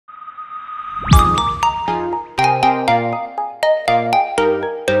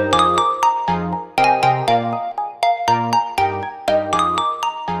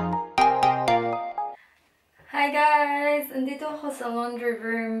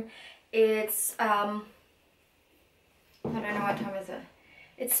time. It's I don't know what time is it.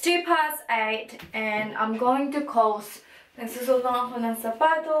 It's 8:02 and I'm going to Coles. Nagsusuot lang ako ng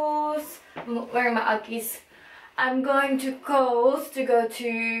sapatos. I'm wearing my Uggies. I'm going to Coles to go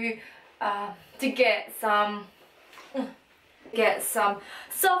to get some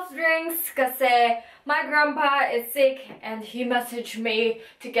soft drinks kasi my grandpa is sick and he messaged me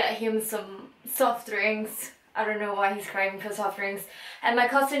to get him some soft drinks. I don't know why he's craving for soft drinks. And my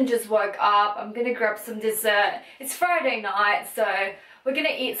cousin just woke up. I'm gonna grab some dessert. It's Friday night, so we're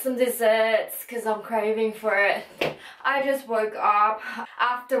gonna eat some desserts because I'm craving for it. I just woke up.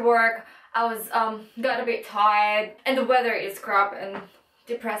 After work, I was got a bit tired and the weather is crap and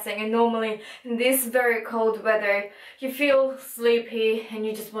depressing, and normally in this very cold weather you feel sleepy and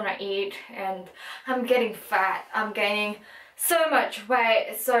you just want to eat, and I'm getting fat. I'm gaining so much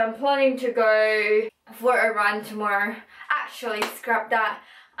weight, so I'm planning to go for a run tomorrow. Actually, scrap that.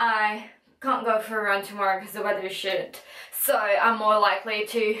 I can't go for a run tomorrow because the weather is shit, so I'm more likely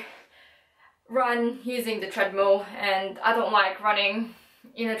to run using the treadmill, and I don't like running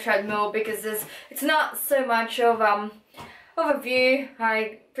in a treadmill because it's not so much of a view.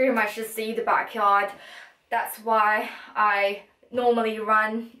 I pretty much just see the backyard. That's why I normally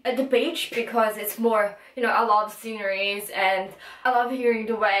run at the beach, because it's more, you know, I love sceneries and I love hearing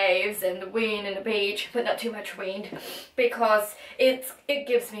the waves and the wind and the beach, but not too much wind, because it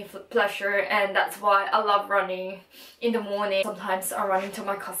gives me pleasure, and that's why I love running in the morning. Sometimes I run into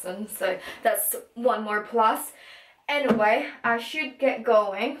my cousin, so that's one more plus. Anyway, I should get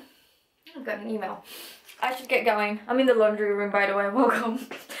going. I've got an email. I should get going. I'm in the laundry room, by the way, welcome.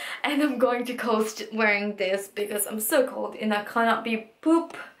 And I'm going to Coast wearing this because I'm so cold and I cannot be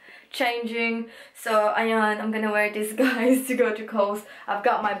poop changing. So ayan, I'm gonna wear this, guys, to go to Coast. I've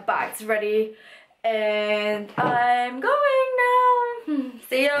got my bags ready and I'm going now.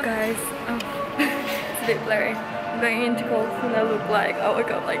 See ya, guys. It's a bit blurry. I'm going into Coast and I look like, oh my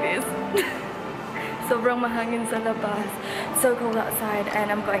god, like this. Sobrang mahangin sa labas. So cold outside and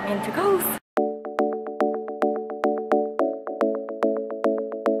I'm going into Coast.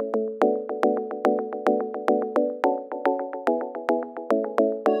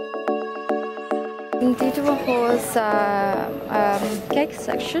 Dito ako sa cake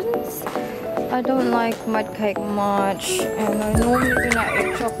sections. I don't like mud cake much, and I normally do not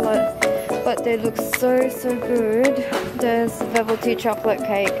eat chocolate, but they look so good. There's velvety chocolate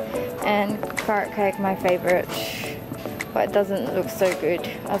cake and carrot cake, my favorite, but it doesn't look so good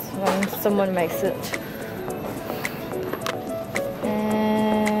as when someone makes it.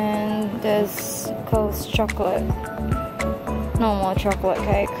 And there's Coast chocolate, normal chocolate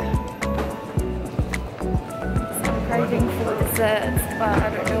cake. Craving for desserts, but I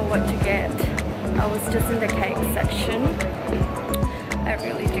don't know what to get. I was just in the cake section. I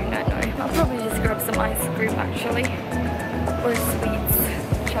really do not know. I'll probably just grab some ice cream actually, or sweets,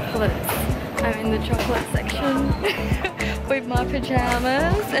 chocolates. I'm in the chocolate section with my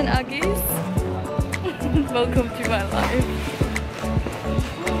pajamas and Uggies. Welcome to my life.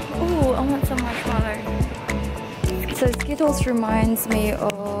 Oh, I want some marshmallow. So Skittles reminds me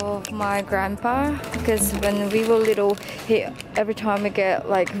of my grandpa, because when we were little, every time we get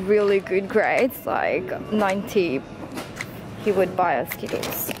like really good grades, like 90, he would buy us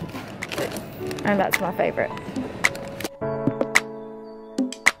Skittles, and that's my favorite.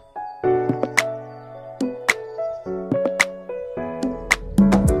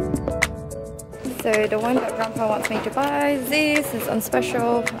 So the one that grandpa wants me to buy, this is on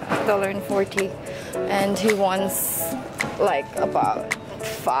special, $1.40, and he wants like about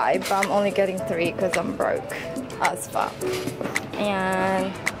 5, but I'm only getting 3 because I'm broke as fuck.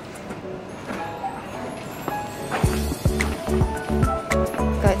 And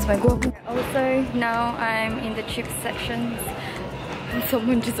guys, my guapo. Also, now I'm in the chips sections, and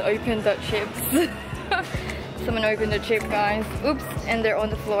someone just opened the chips. Someone opened the chip, guys. Oops, and they're on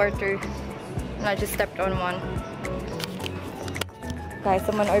the floor too. And I just stepped on one. Guys,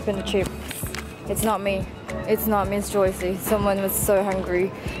 someone opened the chips. It's not me. It's not Miss Joycie. Someone was so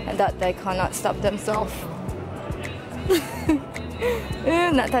hungry and that they cannot stop themselves.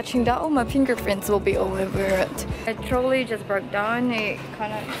 Not touching that. Oh, my fingerprints will be all over it. The trolley just broke down. It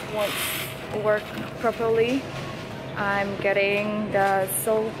kind of won't work properly. I'm getting the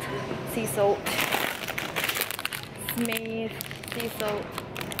salt, sea salt, Smith sea salt.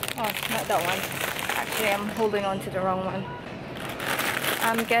 Oh, not that one. Actually, I'm holding on to the wrong one.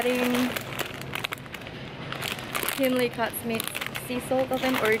 I'm getting thinly cut Smith sea salt, I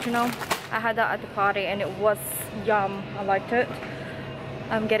think, original. I had that at the party and it was yum. I liked it.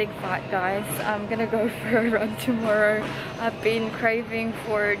 I'm getting fat, guys. I'm gonna go for a run tomorrow. I've been craving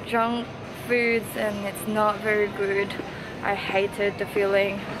for junk foods and it's not very good. I hated the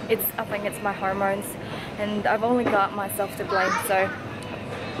feeling. I think it's my hormones and I've only got myself to blame, so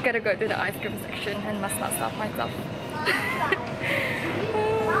I gotta go to the ice cream section and must not stop myself.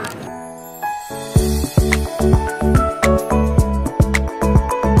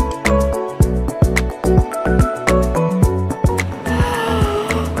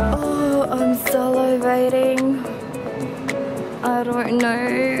 I don't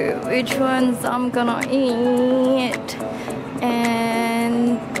know which ones I'm gonna eat,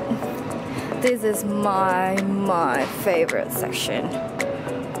 and this is my favorite section.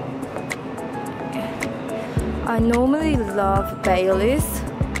 I normally love Baileys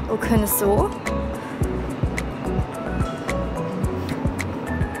or connoisseur,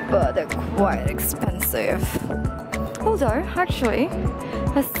 but they're quite expensive. Although actually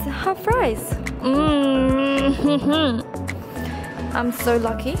let's have fries. I'm so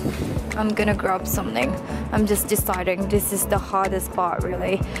lucky. I'm gonna grab something. I'm just deciding. This is the hardest part,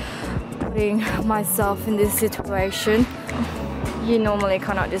 really. Putting myself in this situation. You normally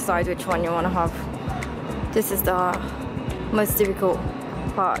cannot decide which one you want to have. This is the most difficult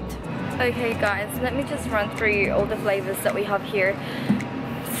part. Okay guys, let me just run through all the flavors that we have here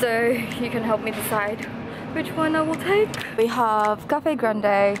so you can help me decide which one I will take. We have Cafe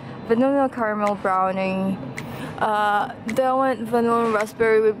Grande, Vanilla Caramel Brownie, Velvet Vanilla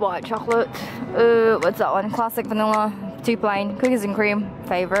Raspberry with White Chocolate, what's that one? Classic Vanilla, 2 plain, Cookies and Cream,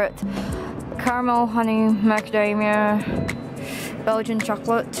 favorite, Caramel Honey Macadamia, Belgian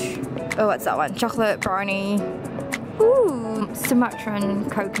Chocolate, oh what's that one? Chocolate Brownie, ooh, Sumatran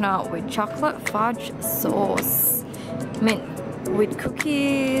Coconut with Chocolate Fudge Sauce, Mint with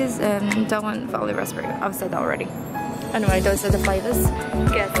Cookies, and that one Valley Raspberry. I've said that already. Anyway, those are the flavors.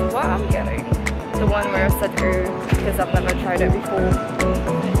 Guess what I'm getting? The one where I said ooh, because I've never tried it before.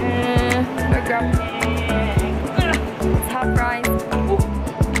 We're grabbing. Let's have fries. Ooh,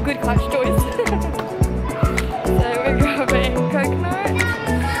 good clutch choice. So we're grabbing coconut.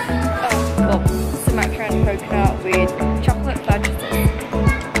 Well, Sumatran coconut with chocolate fudge sauce.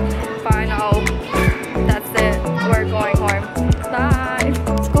 Final. That's it. We're going home. Bye.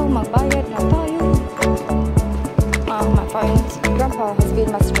 Let's go. Magbayad na tayo. My phone. Grandpa has been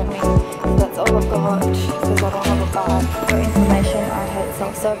messaging me. That's all I've got because I don't have a bag. For information, I hate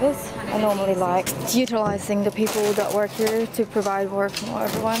self-service. I normally like utilizing the people that work here to provide work for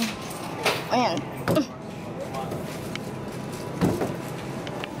everyone. And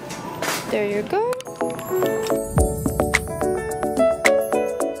there you go.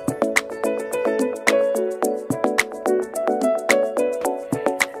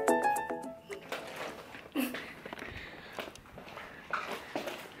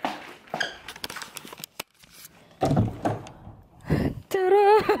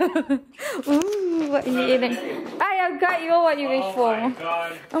 Ooh, what are you eating? I've got you what you wish for.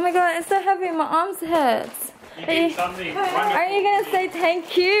 Oh my god, it's so heavy, my arms hurts. Are you gonna say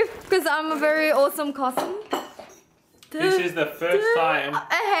thank you? Because I'm a very awesome cousin. This is the first time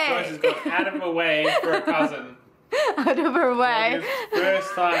Joyce has got out of her way for a cousin. Out of her way.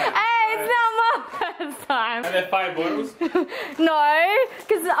 First time. Hey, it's not my first time. Are there 5 bottles? No,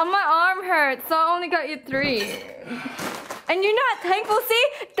 because my arm hurts, so I only got you 3. And you're not thankful, see?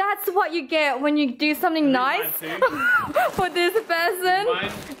 That's what you get when you do something nice for this person.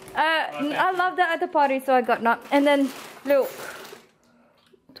 I love that at the party, so I got nut. And then, look.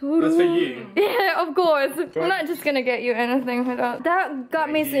 That's for you? Yeah, of course. I'm not just gonna get you anything for that. That got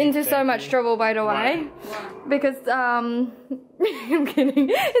me into so much trouble, by the way. Because, I'm kidding.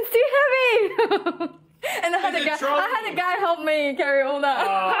 It's too heavy! And I had a guy help me carry all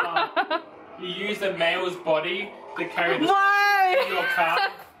that. You used a male's body to carry the your car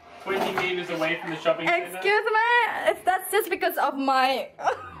 20 meters away from the shopping center. Excuse me? That's just because of my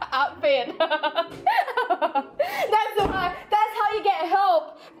outfit. That's how you get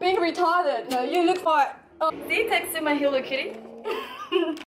help being retarded. No, you look fine. See, texting my Hello Kitty.